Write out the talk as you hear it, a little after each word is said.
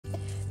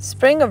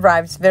Spring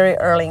arrives very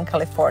early in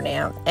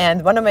California,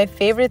 and one of my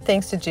favorite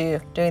things to do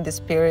during this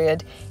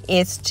period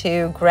is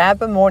to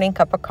grab a morning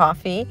cup of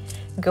coffee,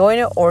 go in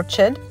an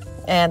orchard,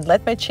 and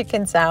let my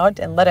chickens out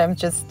and let them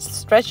just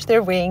stretch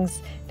their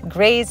wings,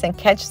 graze and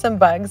catch some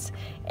bugs,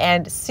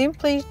 and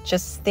simply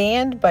just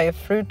stand by a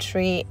fruit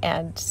tree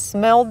and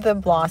smell the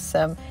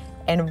blossom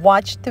and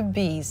watch the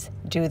bees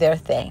do their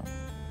thing.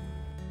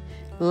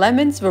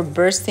 Lemons were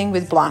bursting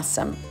with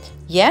blossom,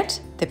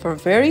 yet there were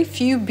very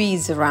few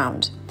bees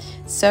around.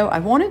 So I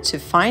wanted to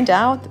find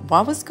out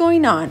what was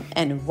going on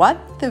and what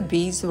the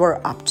bees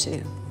were up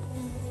to.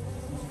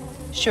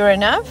 Sure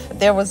enough,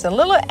 there was a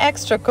little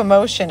extra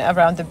commotion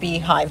around the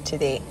beehive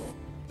today.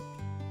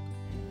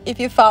 If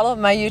you follow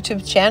my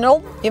YouTube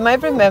channel, you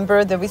might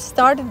remember that we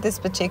started this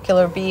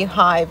particular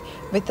beehive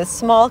with a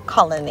small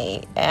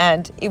colony,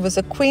 and it was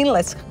a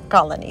queenless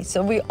colony,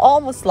 so we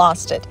almost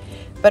lost it.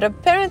 But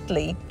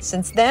apparently,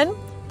 since then,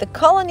 the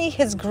colony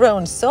has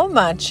grown so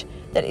much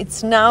that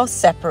it's now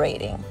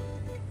separating.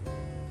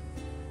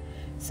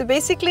 So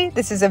basically,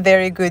 this is a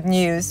very good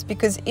news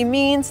because it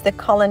means the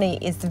colony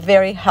is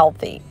very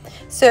healthy.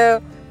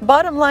 So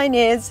bottom line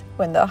is,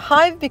 when the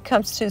hive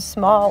becomes too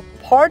small,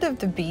 part of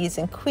the bees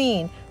and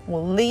queen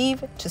will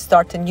leave to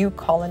start a new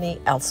colony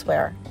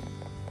elsewhere.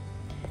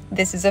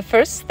 This is the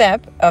first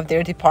step of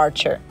their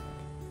departure.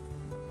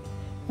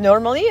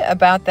 Normally,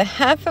 about the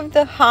half of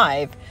the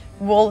hive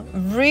will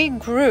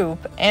regroup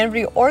and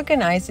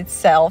reorganize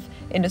itself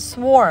in a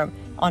swarm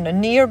on a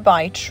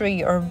nearby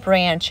tree or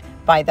branch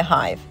by the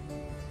hive.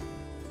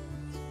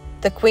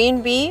 The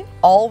queen bee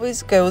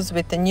always goes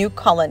with the new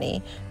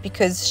colony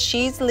because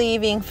she's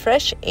leaving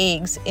fresh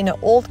eggs in an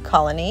old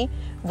colony,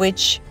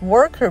 which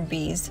worker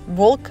bees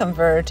will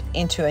convert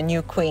into a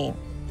new queen.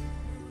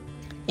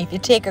 If you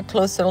take a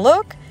closer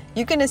look,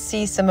 you're going to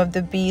see some of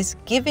the bees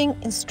giving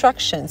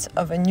instructions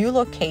of a new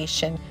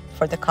location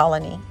for the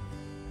colony.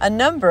 A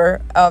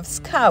number of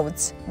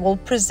scouts will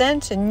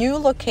present a new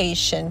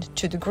location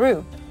to the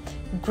group.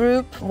 The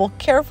group will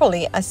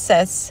carefully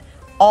assess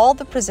all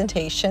the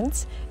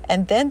presentations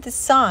and then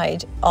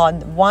decide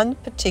on one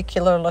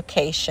particular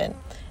location.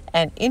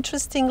 And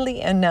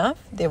interestingly enough,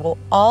 they will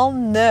all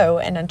know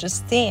and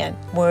understand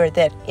where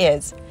that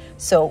is.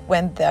 So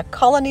when the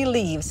colony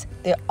leaves,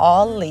 they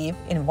all leave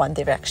in one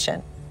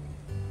direction.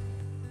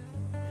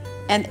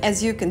 And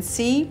as you can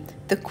see,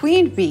 the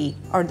queen bee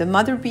or the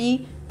mother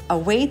bee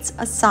awaits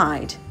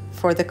aside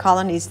for the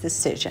colony's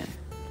decision.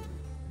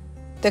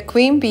 The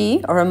queen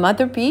bee or a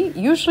mother bee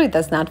usually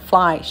does not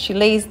fly. She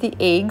lays the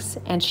eggs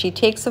and she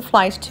takes a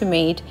flight to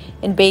mate,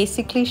 and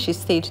basically she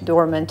stays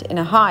dormant in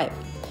a hive.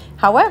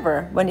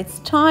 However, when it's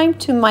time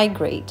to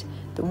migrate,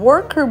 the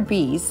worker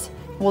bees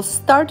will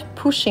start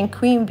pushing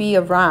queen bee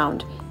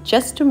around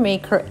just to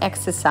make her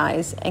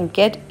exercise and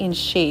get in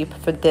shape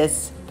for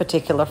this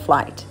particular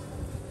flight.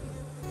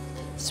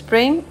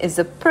 Spring is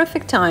the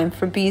perfect time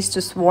for bees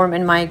to swarm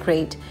and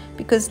migrate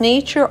because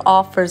nature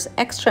offers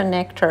extra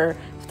nectar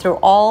through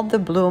all the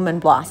bloom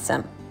and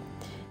blossom.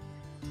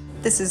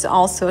 This is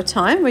also a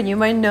time when you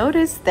might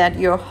notice that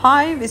your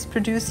hive is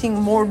producing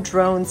more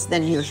drones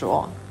than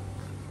usual.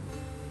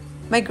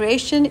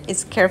 Migration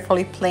is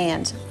carefully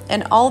planned,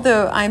 and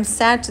although I'm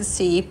sad to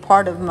see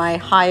part of my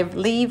hive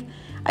leave,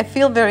 I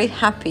feel very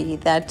happy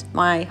that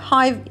my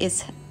hive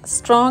is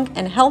strong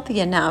and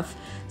healthy enough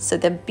so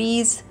that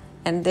bees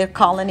and their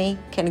colony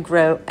can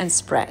grow and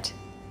spread.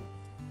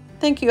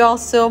 Thank you all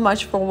so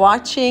much for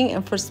watching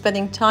and for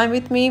spending time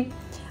with me.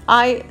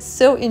 I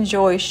so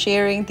enjoy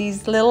sharing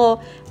these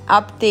little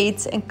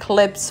updates and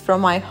clips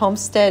from my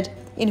homestead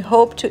in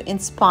hope to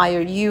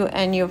inspire you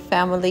and your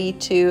family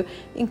to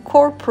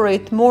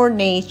incorporate more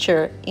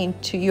nature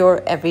into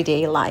your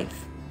everyday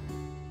life.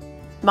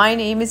 My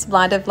name is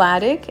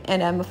VLADA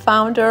and I'm a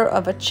founder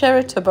of a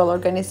charitable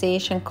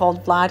organization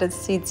called VLADA'S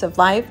Seeds of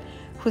Life,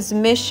 whose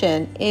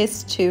mission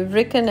is to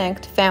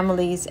reconnect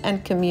families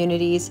and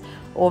communities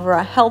over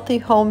a healthy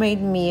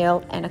homemade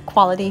meal and a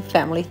quality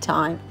family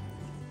time.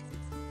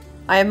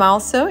 I am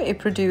also a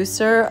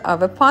producer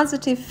of a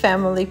positive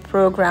family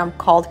program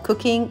called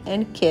Cooking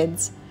and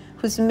Kids,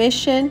 whose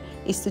mission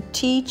is to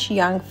teach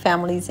young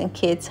families and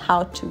kids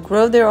how to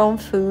grow their own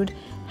food,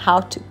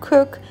 how to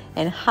cook,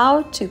 and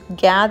how to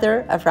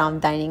gather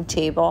around dining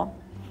table.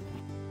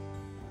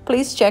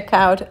 Please check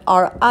out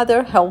our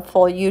other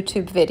helpful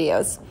YouTube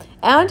videos,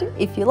 and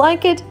if you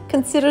like it,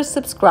 consider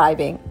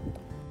subscribing.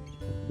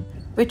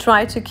 We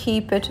try to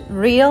keep it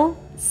real,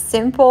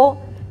 simple,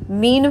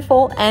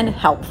 meaningful, and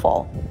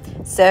helpful.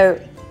 So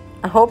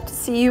I hope to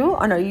see you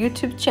on our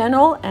YouTube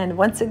channel, and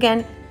once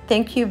again,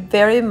 thank you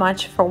very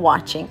much for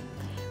watching.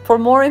 For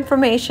more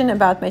information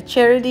about my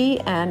charity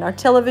and our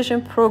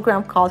television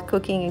program called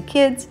Cooking and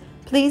Kids,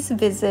 please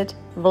visit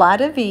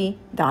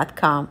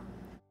VLADA'S.com.